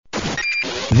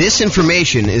This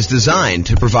information is designed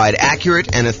to provide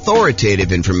accurate and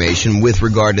authoritative information with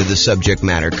regard to the subject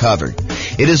matter covered.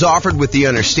 It is offered with the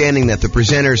understanding that the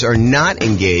presenters are not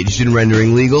engaged in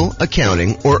rendering legal,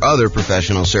 accounting, or other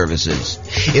professional services.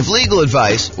 If legal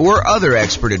advice or other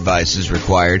expert advice is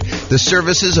required, the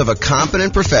services of a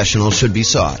competent professional should be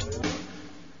sought.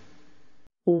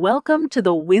 Welcome to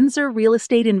the Windsor Real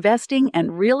Estate Investing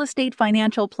and Real Estate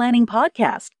Financial Planning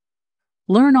Podcast.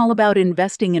 Learn all about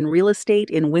investing in real estate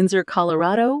in Windsor,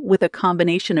 Colorado, with a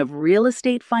combination of real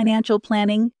estate financial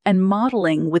planning and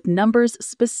modeling with numbers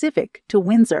specific to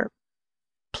Windsor.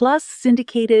 Plus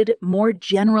syndicated, more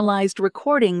generalized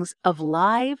recordings of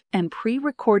live and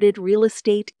pre-recorded real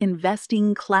estate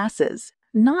investing classes,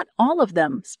 not all of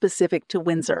them specific to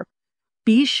Windsor.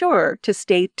 Be sure to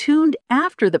stay tuned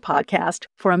after the podcast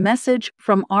for a message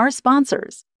from our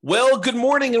sponsors. Well, good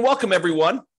morning and welcome,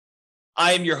 everyone.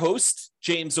 I am your host,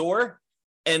 James Orr,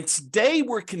 and today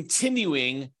we're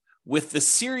continuing with the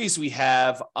series we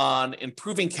have on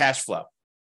improving cash flow.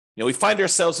 We find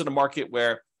ourselves in a market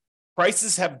where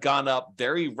prices have gone up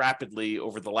very rapidly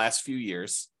over the last few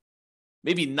years,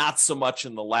 maybe not so much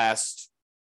in the last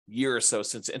year or so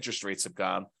since interest rates have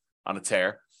gone on a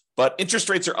tear, but interest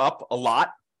rates are up a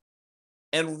lot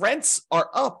and rents are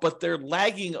up, but they're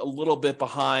lagging a little bit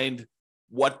behind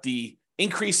what the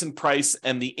increase in price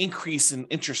and the increase in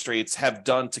interest rates have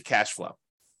done to cash flow,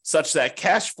 such that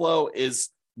cash flow is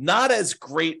not as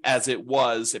great as it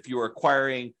was if you were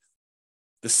acquiring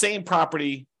the same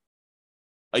property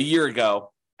a year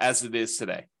ago as it is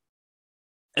today.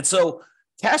 And so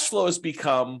cash flow has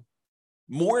become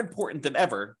more important than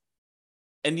ever,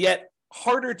 and yet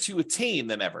harder to attain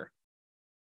than ever.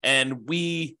 And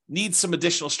we need some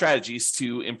additional strategies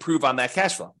to improve on that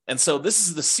cash flow. And so this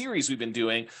is the series we've been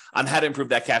doing on how to improve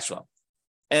that cash flow.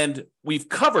 And we've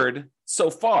covered so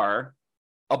far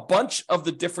a bunch of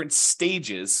the different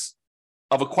stages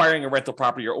of acquiring a rental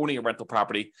property or owning a rental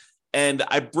property. And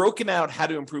I've broken out how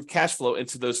to improve cash flow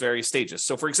into those various stages.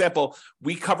 So for example,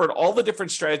 we covered all the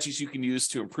different strategies you can use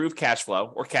to improve cash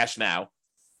flow or cash now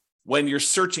when you're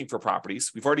searching for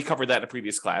properties. We've already covered that in a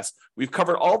previous class. We've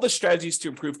covered all the strategies to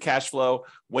improve cash flow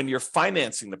when you're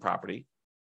financing the property.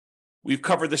 We've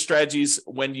covered the strategies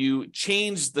when you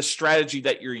change the strategy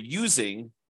that you're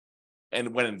using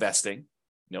and when investing,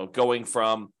 going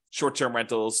from short-term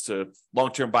rentals to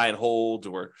long-term buy and hold,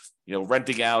 or,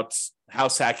 renting out,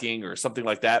 house hacking, or something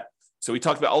like that. So we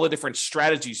talked about all the different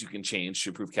strategies you can change to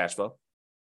improve cash flow.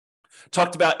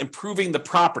 Talked about improving the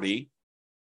property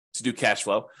to do cash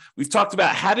flow. We've talked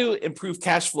about how to improve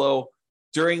cash flow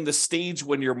during the stage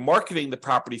when you're marketing the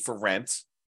property for rent.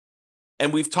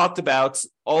 And we've talked about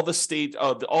all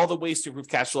the ways to improve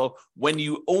cash flow when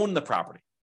you own the property.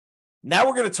 Now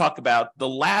we're going to talk about the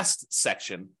last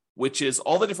section, which is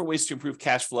all the different ways to improve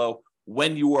cash flow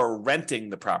when you are renting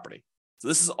the property. So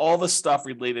this is all the stuff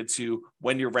related to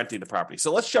when you're renting the property.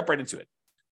 So let's jump right into it.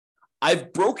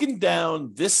 I've broken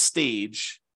down this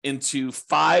stage into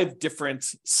 5 different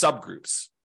subgroups.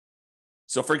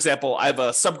 So for example, I have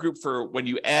a subgroup for when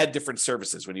you add different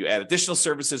services, when you add additional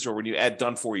services, or when you add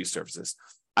done for you services.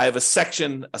 I have a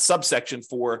subsection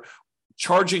for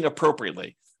charging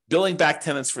appropriately, billing back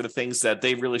tenants for the things that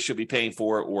they really should be paying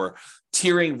for, or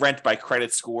tiering rent by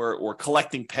credit score, or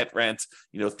collecting pet rent,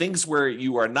 things where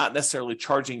you are not necessarily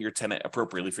charging your tenant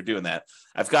appropriately for doing that.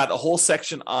 I've got a whole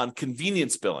section on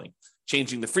convenience billing,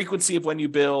 changing the frequency of when you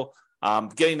bill,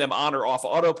 getting them on or off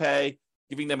auto pay,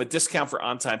 giving them a discount for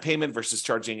on-time payment versus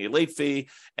charging a late fee,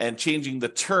 and changing the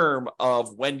term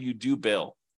of when you do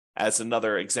bill as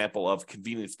another example of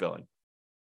convenience billing.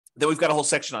 Then we've got a whole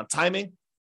section on timing,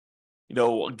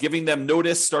 giving them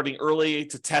notice starting early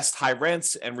to test high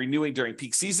rents and renewing during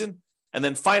peak season. And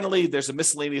then finally, there's a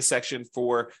miscellaneous section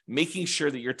for making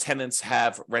sure that your tenants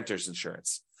have renter's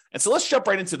insurance. And so let's jump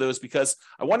right into those because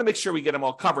I want to make sure we get them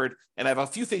all covered, and I have a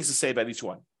few things to say about each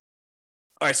one.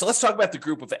 All right, so let's talk about the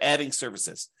group of adding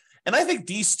services. And I think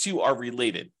these two are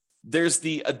related. There's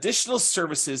the additional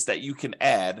services that you can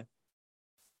add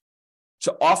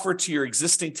to offer to your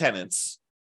existing tenants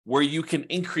where you can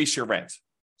increase your rent.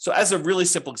 So as a really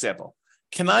simple example,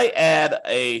 can I add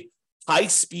a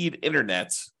high-speed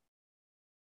internet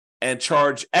and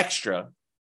charge extra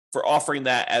for offering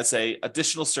that as an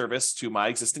additional service to my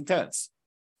existing tenants?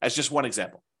 As just one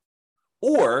example.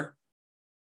 Or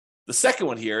the second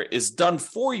one here is done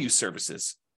for you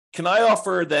services. Can I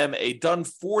offer them a done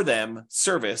for them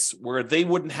service where they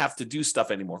wouldn't have to do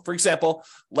stuff anymore? For example,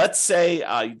 let's say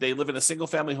they live in a single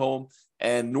family home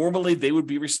and normally they would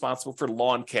be responsible for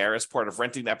lawn care as part of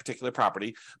renting that particular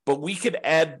property, but we could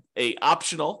add a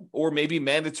optional or maybe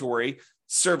mandatory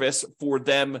service for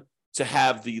them to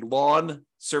have the lawn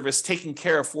service taken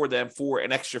care of for them for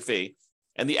an extra fee.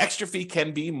 And the extra fee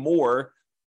can be more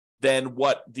than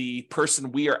what the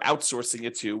person we are outsourcing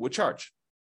it to would charge.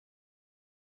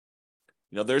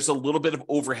 There's a little bit of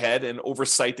overhead and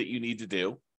oversight that you need to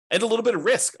do, and a little bit of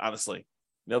risk, honestly,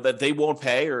 that they won't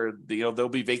pay, or, there'll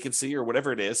be vacancy or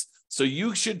whatever it is. So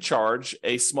you should charge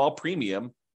a small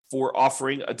premium for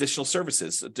offering additional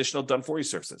services, additional done-for-you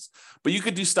services. But you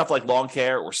could do stuff like lawn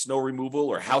care or snow removal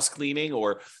or house cleaning,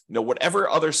 or whatever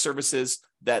other services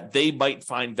that they might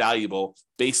find valuable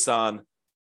based on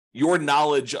your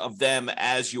knowledge of them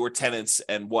as your tenants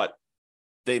and what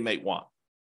they might want.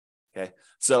 Okay,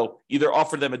 so either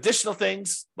offer them additional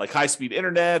things like high-speed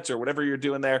internet or whatever you're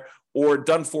doing there, or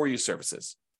done-for-you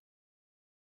services.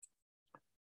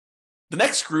 The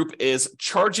next group is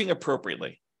charging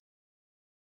appropriately.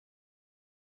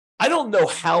 I don't know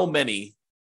how many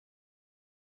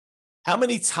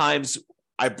times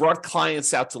I brought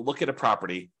clients out to look at a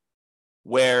property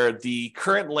where the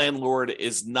current landlord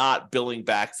is not billing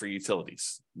back for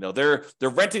utilities. They're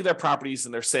renting their properties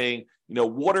and they're saying,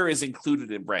 water is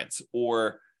included in rent,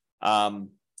 or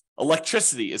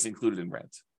electricity is included in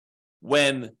rent,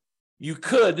 when you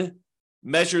could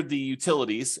measure the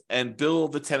utilities and bill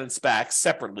the tenants back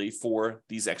separately for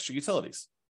these extra utilities.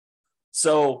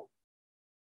 So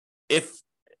if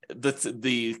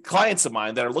the clients of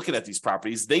mine that are looking at these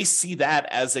properties, they see that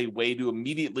as a way to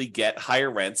immediately get higher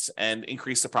rents and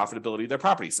increase the profitability of their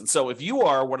properties. And so if you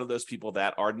are one of those people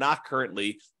that are not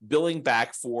currently billing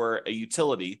back for a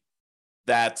utility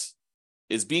that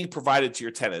is being provided to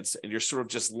your tenants, and you're sort of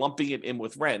just lumping it in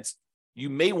with rent, you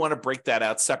may want to break that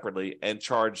out separately and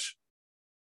charge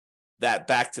that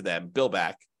back to them, bill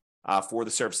back for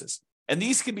the services. And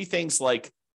these can be things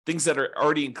that are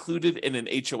already included in an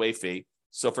HOA fee.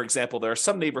 So, for example, there are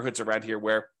some neighborhoods around here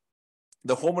where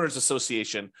the homeowners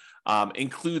association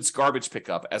includes garbage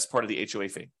pickup as part of the HOA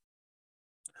fee.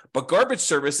 But garbage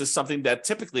service is something that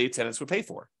typically tenants would pay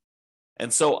for.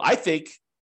 And so I think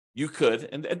you could,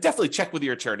 and definitely check with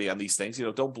your attorney on these things,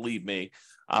 don't believe me,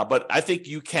 but I think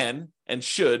you can and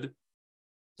should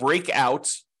break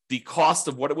out the cost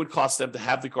of what it would cost them to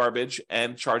have the garbage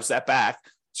and charge that back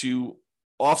to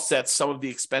offset some of the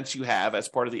expense you have as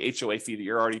part of the HOA fee that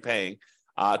you're already paying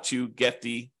to get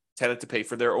the tenant to pay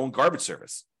for their own garbage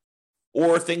service.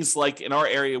 Or things like in our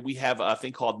area, we have a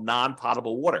thing called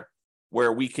non-potable water,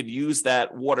 where we can use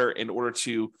that water in order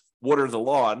to water the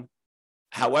lawn.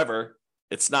 However,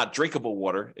 it's not drinkable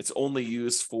water. It's only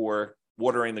used for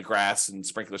watering the grass and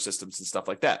sprinkler systems and stuff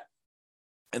like that.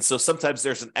 And so sometimes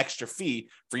there's an extra fee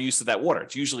for use of that water.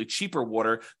 It's usually cheaper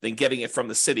water than getting it from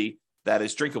the city that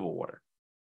is drinkable water.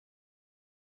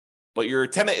 But your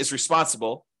tenant is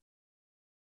responsible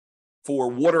for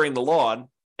watering the lawn,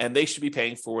 and they should be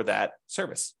paying for that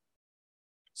service.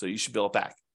 So you should bill it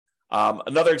back.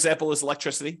 Another example is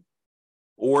electricity.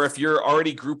 Or if you're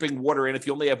already grouping water in, if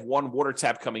you only have one water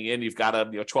tap coming in, you've got a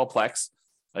 12-plex.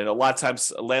 A lot of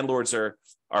times landlords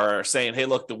are saying, hey,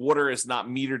 look, the water is not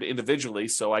metered individually,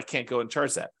 so I can't go and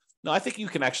charge that. No, I think you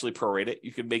can actually prorate it.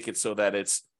 You can make it so that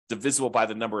it's divisible by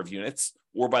the number of units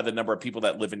or by the number of people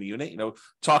that live in the unit.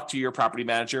 Talk to your property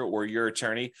manager or your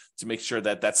attorney to make sure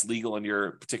that that's legal in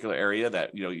your particular area,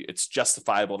 that it's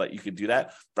justifiable that you can do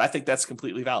that. But I think that's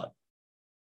completely valid.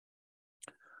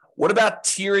 What about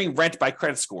tiering rent by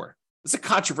credit score? It's a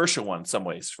controversial one in some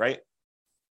ways, right?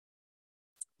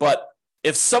 But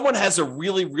if someone has a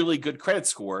really, really good credit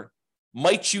score,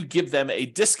 might you give them a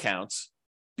discount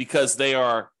because they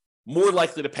are more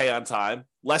likely to pay on time,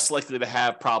 less likely to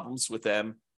have problems with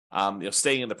them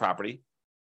staying in the property?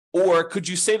 Or could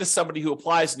you say to somebody who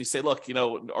applies and you say, look,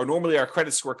 or normally our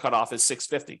credit score cutoff is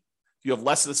 650. If you have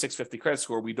less than a 650 credit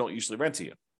score, we don't usually rent to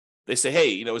you. They say,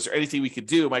 hey, is there anything we could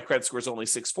do? My credit score is only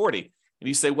 640. And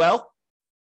you say, well,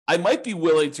 I might be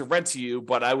willing to rent to you,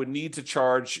 but I would need to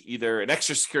charge either an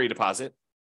extra security deposit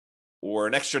or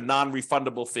an extra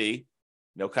non-refundable fee,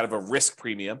 kind of a risk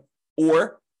premium,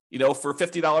 or, for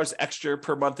 $50 extra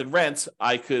per month in rent,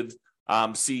 I could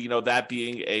see, that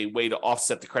being a way to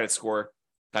offset the credit score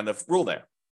kind of rule there.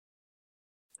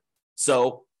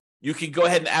 So you can go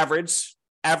ahead and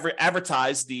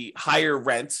advertise the higher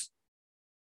rent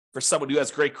for someone who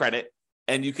has great credit,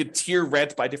 and you could tier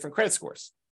rent by different credit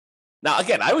scores. Now,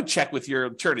 again, I would check with your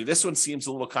attorney. This one seems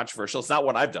a little controversial. It's not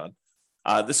one I've done.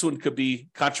 This one could be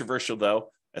controversial,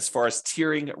 though, as far as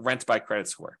tiering rent by credit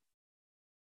score.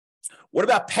 What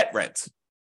about pet rent?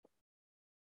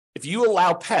 If you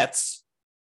allow pets,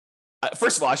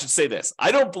 first of all, I should say this.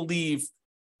 I don't believe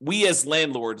we as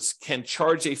landlords can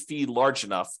charge a fee large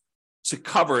enough to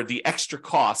cover the extra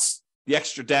costs, the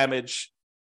extra damage,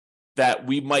 that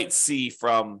we might see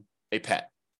from a pet.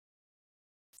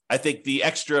 I think the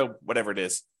extra, whatever it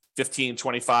is, $15,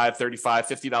 $25, $35,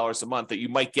 $50 a month that you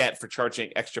might get for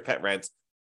charging extra pet rent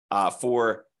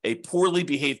for a poorly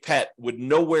behaved pet would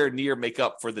nowhere near make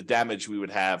up for the damage we would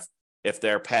have if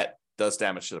their pet does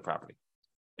damage to the property.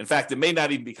 In fact, it may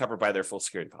not even be covered by their full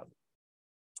security deposit.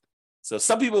 So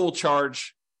some people will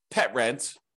charge pet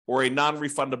rent or a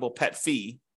non-refundable pet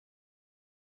fee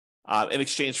in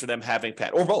exchange for them having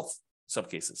pet, or both, in some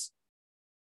cases.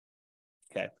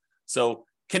 Okay, so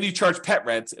can you charge pet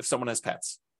rent if someone has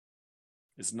pets?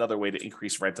 Is another way to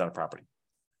increase rent on a property.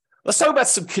 Let's talk about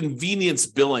some convenience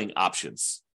billing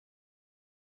options.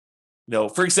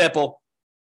 For example,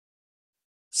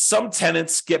 some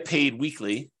tenants get paid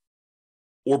weekly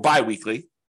or biweekly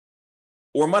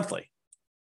or monthly.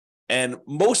 And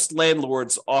most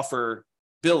landlords offer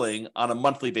billing on a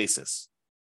monthly basis.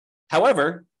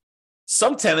 However,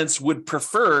 some tenants would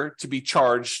prefer to be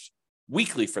charged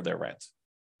weekly for their rent.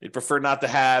 They'd prefer not to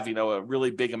have, a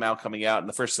really big amount coming out in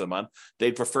the first of the month.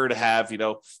 They'd prefer to have,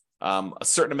 a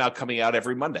certain amount coming out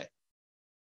every Monday.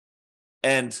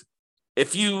 And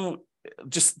if you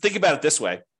just think about it this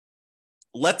way,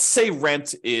 let's say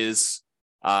rent is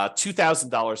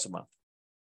 $2,000 a month.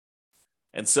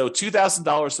 And so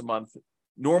 $2,000 a month,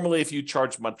 normally if you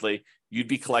charge monthly, you'd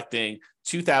be collecting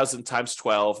 $2,000 times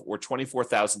 12 or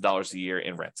 $24,000 a year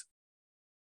in rent.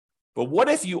 But what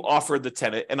if you offered the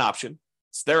tenant an option?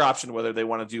 It's their option whether they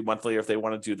want to do monthly or if they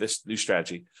want to do this new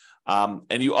strategy. And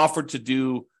you offered to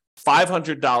do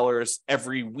 $500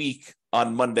 every week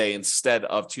on Monday instead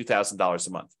of $2,000 a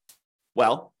month.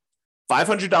 Well,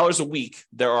 $500 a week,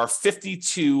 there are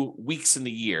 52 weeks in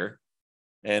the year.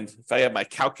 And if I have my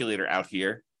calculator out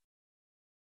here,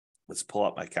 let's pull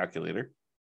up my calculator.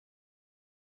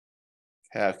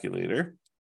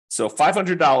 So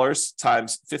 $500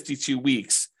 times 52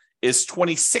 weeks is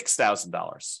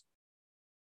 $26,000.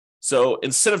 So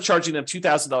instead of charging them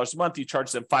 $2,000 a month, you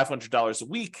charge them $500 a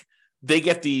week. They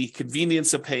get the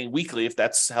convenience of paying weekly if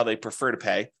that's how they prefer to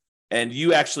pay. And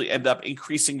you actually end up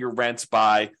increasing your rent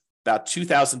by about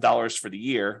 $2,000 for the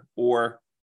year, or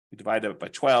we divide it by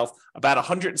 12, about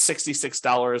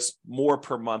 $166 more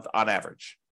per month on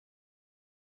average.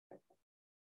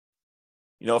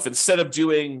 If instead of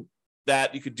doing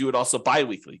that, you could do it also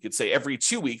biweekly. You could say every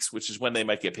 2 weeks, which is when they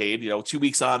might get paid, 2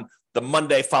 weeks on the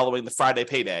Monday following the Friday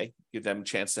payday, give them a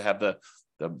chance to have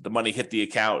the money hit the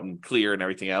account and clear and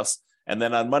everything else. And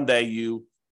then on Monday, you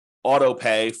auto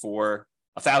pay for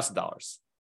 $1,000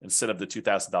 instead of the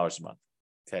 $2,000 a month.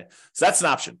 Okay, so that's an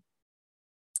option.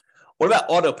 What about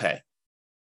auto pay?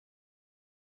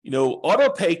 Auto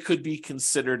pay could be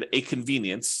considered a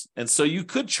convenience. And so you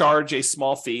could charge a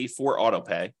small fee for auto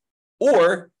pay.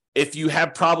 Or if you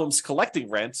have problems collecting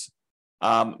rent,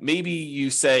 maybe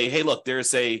you say, hey, look,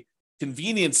 there's a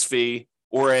convenience fee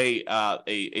or a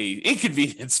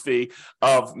inconvenience fee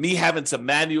of me having to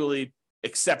manually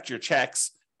accept your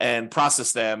checks and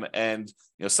process them. And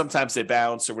sometimes they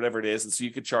bounce or whatever it is. And so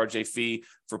you could charge a fee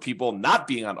for people not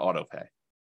being on auto pay.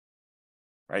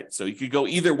 Right. So you could go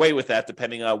either way with that,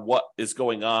 depending on what is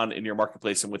going on in your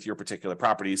marketplace and with your particular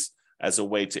properties as a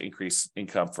way to increase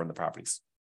income from the properties.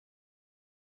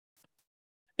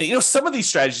 And, some of these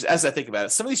strategies, as I think about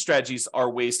it, some of these strategies are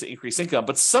ways to increase income,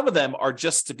 but some of them are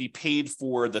just to be paid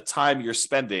for the time you're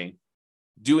spending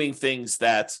doing things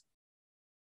that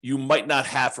you might not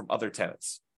have from other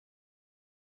tenants.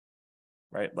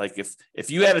 Right, like if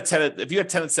you had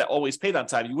tenants that always paid on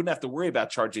time, you wouldn't have to worry about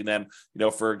charging them,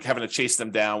 for having to chase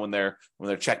them down when their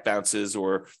check bounces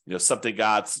or something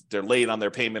they're late on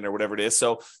their payment or whatever it is.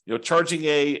 So charging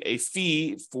a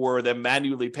fee for them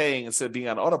manually paying instead of being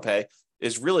on auto pay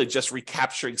is really just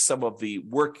recapturing some of the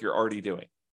work you're already doing.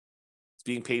 It's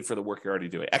being paid for the work you're already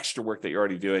doing, extra work that you're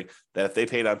already doing that if they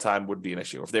paid on time wouldn't be an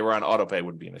issue. Or if they were on auto pay,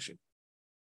 wouldn't be an issue.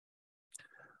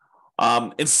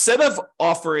 Instead of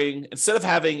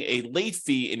having a late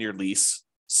fee in your lease,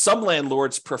 some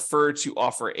landlords prefer to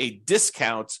offer a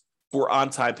discount for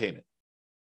on-time payment.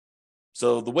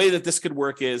 So the way that this could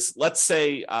work is, let's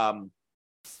say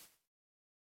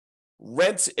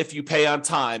rent, if you pay on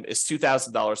time, is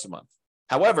 $2,000 a month.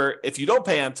 However, if you don't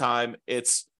pay on time,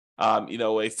 it's a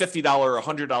 $50 or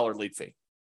 $100 late fee.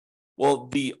 Well,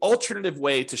 the alternative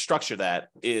way to structure that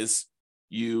is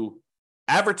you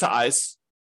advertise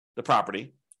the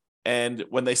property, and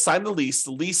when they sign the lease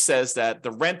says that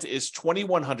the rent is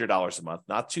 $2,100 a month,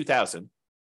 not $2,000,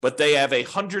 but they have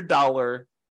 $100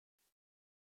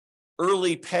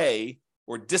 early pay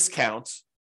or discount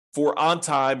for on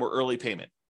time or early payment.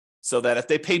 So that if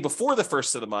they pay before the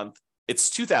first of the month, it's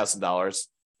 $2,000.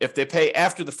 If they pay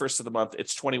after the first of the month,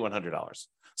 it's $2,100.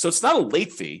 So it's not a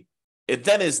late fee. It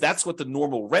then is, that's what the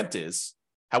normal rent is.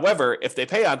 However, if they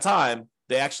pay on time,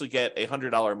 they actually get a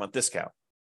 $100 a month discount.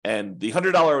 And the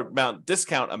 $100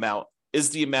 discount amount is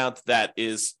the amount that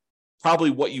is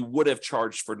probably what you would have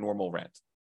charged for normal rent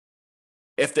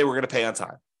if they were going to pay on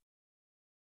time.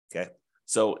 Okay.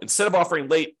 So instead of offering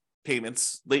late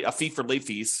payments, a fee for late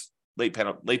fees, late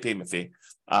payment fee,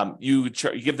 you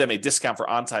give them a discount for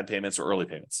on-time payments or early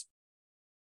payments.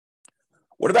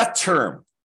 What about term?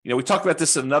 We talked about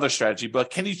this in another strategy, but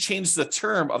can you change the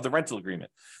term of the rental agreement?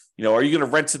 Are you going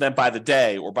to rent to them by the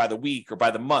day or by the week or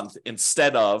by the month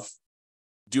instead of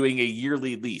doing a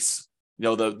yearly lease?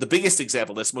 The biggest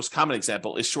example, this most common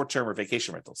example, is short-term or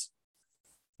vacation rentals.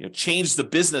 Change the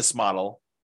business model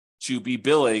to be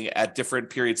billing at different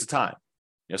periods of time.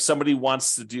 Somebody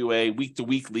wants to do a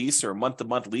week-to-week lease or a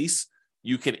month-to-month lease,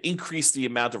 you can increase the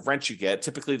amount of rent you get.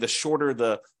 Typically, the shorter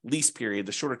the lease period,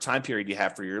 the shorter time period you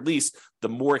have for your lease, the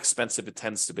more expensive it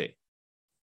tends to be.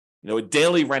 A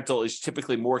daily rental is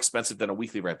typically more expensive than a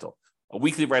weekly rental. A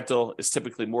weekly rental is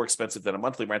typically more expensive than a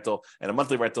monthly rental, and a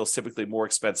monthly rental is typically more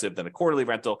expensive than a quarterly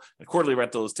rental, and a quarterly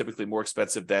rental is typically more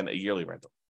expensive than a yearly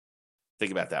rental.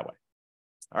 Think about it that way.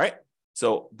 All right?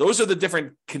 So those are the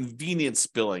different convenience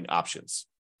billing options.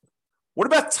 What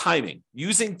about timing?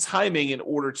 Using timing in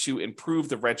order to improve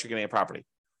the rent you're getting on property.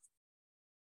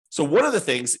 So one of the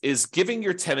things is giving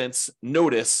your tenants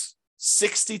notice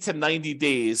 60 to 90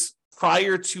 days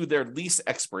prior to their lease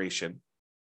expiration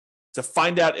to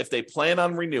find out if they plan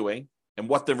on renewing and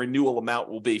what the renewal amount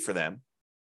will be for them.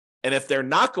 And if they're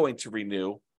not going to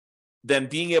renew, then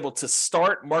being able to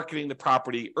start marketing the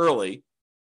property early,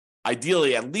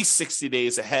 ideally at least 60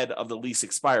 days ahead of the lease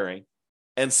expiring,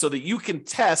 and so that you can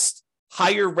test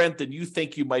higher rent than you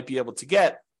think you might be able to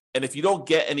get. And if you don't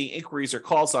get any inquiries or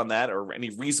calls on that, or any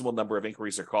reasonable number of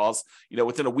inquiries or calls,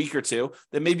 within a week or two,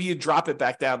 then maybe you drop it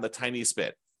back down the tiniest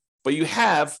bit. But you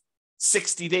have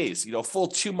 60 days, full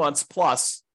 2 months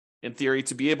plus, in theory,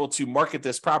 to be able to market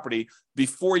this property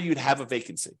before you'd have a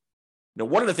vacancy.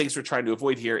 One of the things we're trying to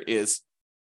avoid here is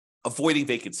avoiding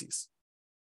vacancies.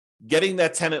 Getting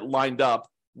that tenant lined up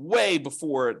way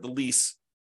before the lease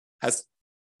has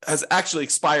actually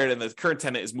expired and the current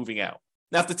tenant is moving out.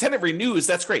 Now, if the tenant renews,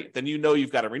 that's great. Then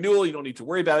you've got a renewal. You don't need to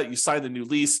worry about it. You sign the new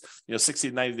lease, 60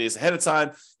 to 90 days ahead of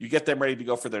time. You get them ready to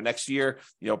go for their next year.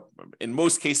 In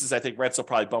most cases, I think rents will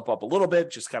probably bump up a little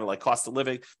bit, just kind of like cost of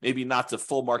living, maybe not to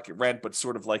full market rent, but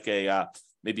sort of like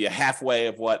maybe a halfway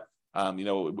of what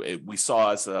we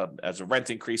saw as a rent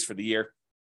increase for the year.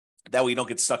 That way you don't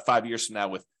get stuck 5 years from now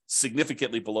with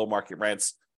significantly below market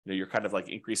rents. You're kind of like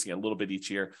increasing a little bit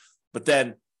each year. But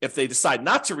then if they decide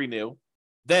not to renew,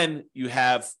 then you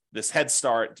have this head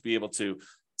start to be able to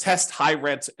test high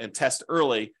rent and test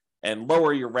early and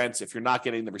lower your rents if you're not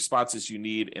getting the responses you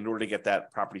need in order to get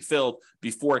that property filled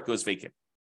before it goes vacant.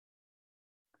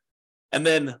 And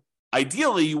then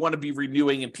ideally, you want to be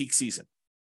renewing in peak season.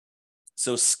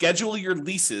 So schedule your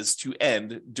leases to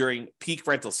end during peak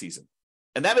rental season.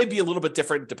 And that may be a little bit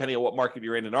different depending on what market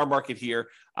you're in. In our market here,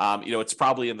 it's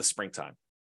probably in the springtime,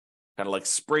 kind of like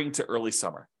spring to early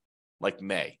summer, like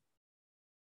May.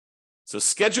 So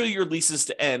schedule your leases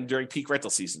to end during peak rental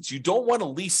seasons. You don't want a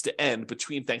lease to end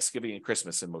between Thanksgiving and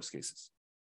Christmas in most cases.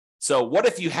 So what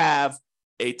if you have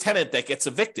a tenant that gets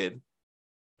evicted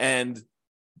and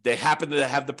they happen to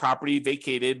have the property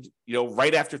vacated,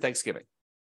 right after Thanksgiving?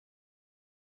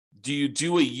 Do you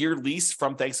do a year lease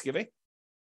from Thanksgiving?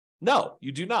 No,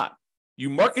 you do not. You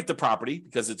market the property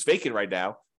because it's vacant right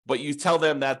now, but you tell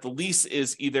them that the lease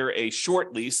is either a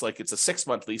short lease, like it's a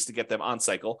 6-month lease to get them on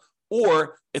cycle,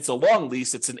 or it's a long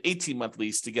lease, it's an 18-month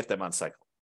lease to get them on cycle.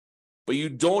 But you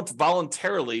don't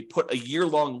voluntarily put a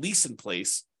year-long lease in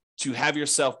place to have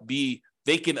yourself be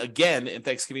vacant again in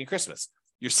Thanksgiving and Christmas.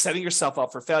 You're setting yourself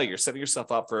up for failure. You're setting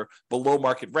yourself up for below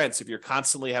market rents if you're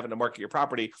constantly having to market your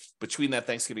property between that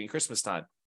Thanksgiving and Christmas time.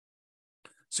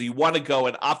 So you want to go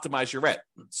and optimize your rent.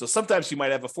 So sometimes you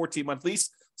might have a 14-month lease.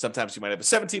 Sometimes you might have a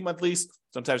 17-month lease.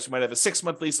 Sometimes you might have a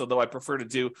 6-month lease, although I prefer to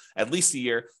do at least a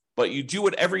year. But you do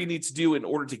whatever you need to do in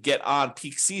order to get on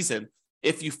peak season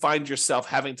if you find yourself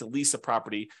having to lease a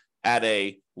property at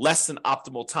a less than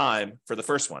optimal time for the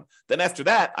first one. Then after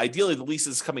that, ideally the lease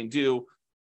is coming due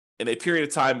in a period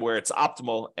of time where it's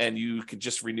optimal and you can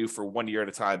just renew for 1 year at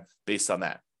a time based on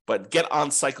that. But get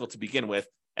on cycle to begin with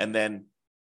and then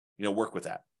work with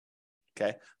that.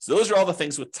 Okay. So those are all the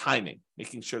things with timing,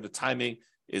 making sure the timing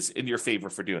is in your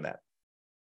favor for doing that.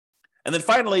 And then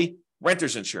finally,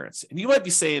 renter's insurance. And you might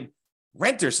be saying,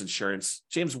 renter's insurance?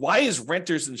 James, why is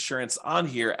renter's insurance on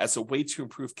here as a way to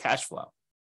improve cash flow?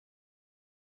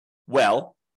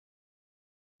 Well,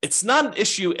 It's not an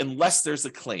issue unless there's a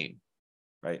claim,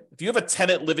 right? If you have a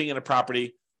tenant living in a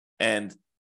property and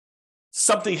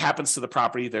something happens to the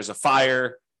property, there's a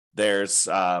fire, there's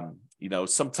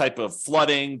some type of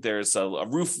flooding, there's a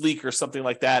roof leak or something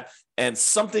like that, and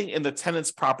something in the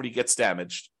tenant's property gets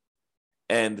damaged,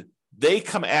 and they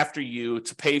come after you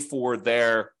to pay for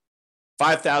their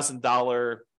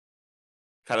 $5,000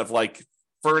 kind of like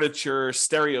furniture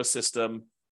stereo system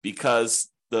because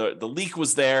the leak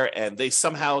was there and they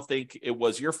somehow think it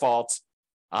was your fault.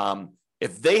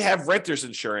 If they have renter's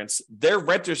insurance, their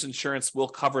renter's insurance will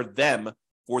cover them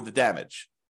for the damage.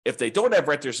 If they don't have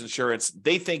renter's insurance,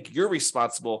 they think you're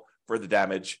responsible for the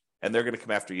damage and they're going to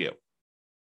come after you.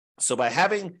 So by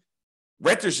having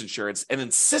renter's insurance and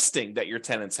insisting that your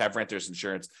tenants have renter's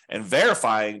insurance and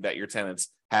verifying that your tenants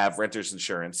have renter's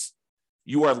insurance,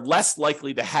 you are less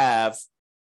likely to have,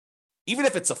 even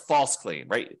if it's a false claim,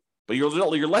 right? But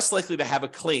you're less likely to have a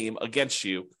claim against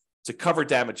you to cover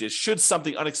damages should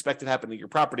something unexpected happen to your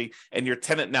property and your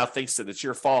tenant now thinks that it's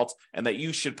your fault and that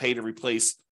you should pay to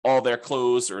replace all their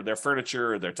clothes or their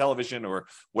furniture or their television or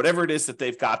whatever it is that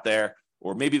they've got there.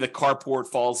 Or maybe the carport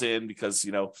falls in because,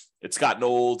 it's gotten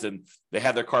old and they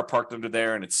have their car parked under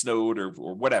there and it snowed or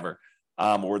whatever,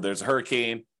 or there's a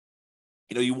hurricane.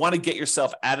 You want to get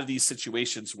yourself out of these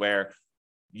situations where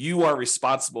you are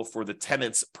responsible for the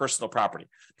tenant's personal property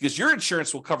because your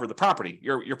insurance will cover the property,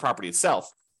 your property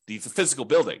itself, the physical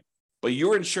building. But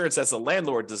your insurance as a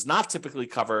landlord does not typically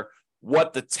cover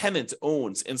what the tenant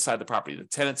owns inside the property, the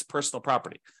tenant's personal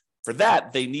property. For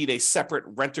that, they need a separate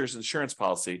renter's insurance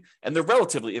policy, and they're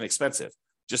relatively inexpensive.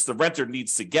 Just the renter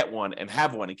needs to get one and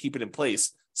have one and keep it in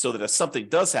place so that if something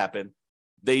does happen,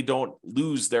 they don't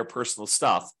lose their personal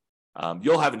stuff.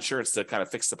 You'll have insurance to kind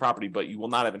of fix the property, but you will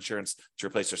not have insurance to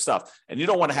replace your stuff. And you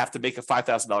don't want to have to make a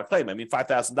 $5,000 claim. I mean,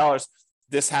 $5,000,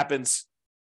 this happens,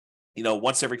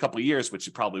 once every couple of years, which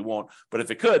you probably won't. But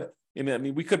if it could,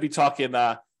 we could be talking,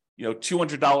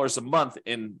 $200 a month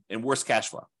in worst cash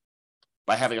flow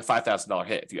by having a $5,000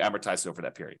 hit if you amortize it over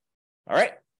that period. All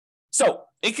right. So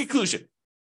in conclusion,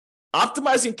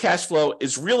 optimizing cash flow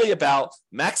is really about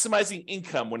maximizing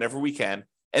income whenever we can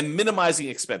and minimizing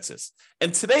expenses.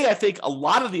 And today, I think a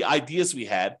lot of the ideas we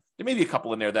had, there may be a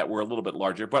couple in there that were a little bit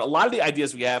larger, but a lot of the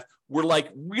ideas we have were like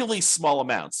really small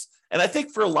amounts. And I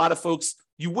think for a lot of folks,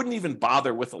 you wouldn't even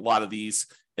bother with a lot of these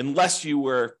unless you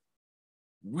were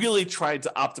really trying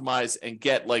to optimize and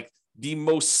get like the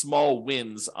most small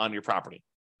wins on your property.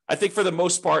 I think for the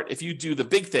most part, if you do the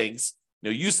big things,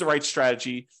 use the right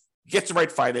strategy, get the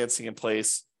right financing in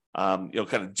place, kind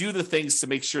of do the things to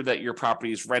make sure that your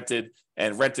property is rented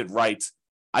and rented right.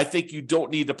 I think you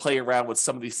don't need to play around with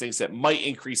some of these things that might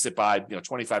increase it by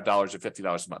 $25 or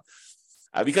 $50 a month.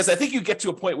 Because I think you get to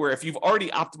a point where if you've already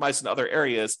optimized in other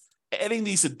areas, adding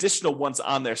these additional ones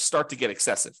on there start to get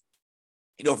excessive.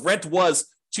 If rent was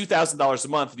 $2,000 a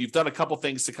month, and you've done a couple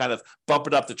things to kind of bump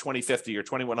it up to $2,050 or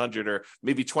 $2,100 or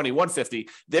maybe $2,150,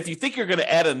 if you think you're going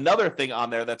to add another thing on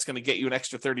there that's going to get you an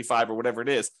extra $35 or whatever it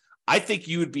is, I think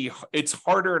it's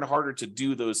harder and harder to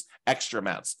do those extra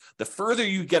amounts. The further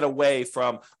you get away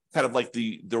from kind of like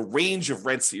the range of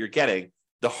rents that you're getting,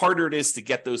 the harder it is to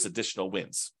get those additional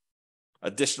wins,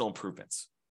 additional improvements.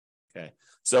 Okay.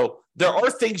 So there are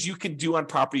things you can do on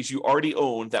properties you already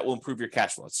own that will improve your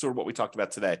cash flow. That's sort of what we talked about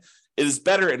today. It is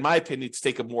better, in my opinion, to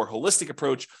take a more holistic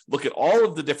approach, look at all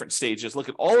of the different stages, look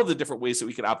at all of the different ways that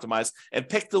we can optimize, and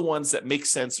pick the ones that make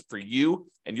sense for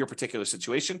you and your particular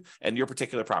situation and your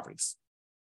particular properties.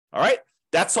 All right.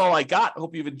 That's all I got. I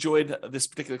hope you've enjoyed this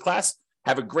particular class.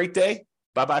 Have a great day.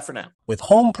 Bye-bye for now. With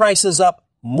home prices up,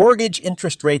 mortgage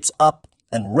interest rates up,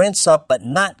 and rents up, but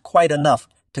not quite enough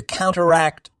to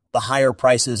counteract the higher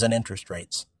prices and interest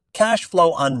rates, cash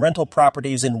flow on rental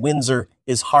properties in Windsor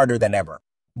is harder than ever.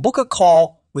 Book a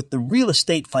call with the Real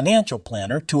Estate Financial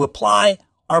Planner to apply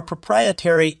our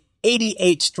proprietary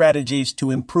 88 strategies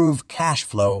to improve cash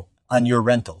flow on your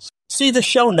rentals. See the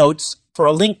show notes for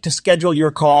a link to schedule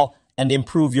your call and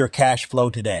improve your cash flow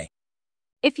today.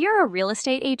 If you're a real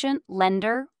estate agent,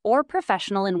 lender, or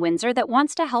professional in Windsor that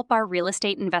wants to help our real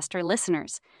estate investor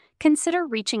listeners, consider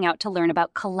reaching out to learn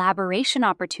about collaboration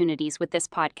opportunities with this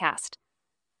podcast.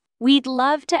 We'd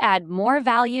love to add more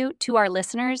value to our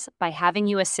listeners by having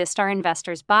you assist our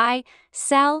investors buy,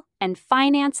 sell, and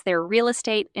finance their real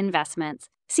estate investments.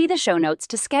 See the show notes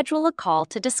to schedule a call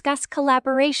to discuss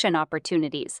collaboration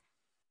opportunities.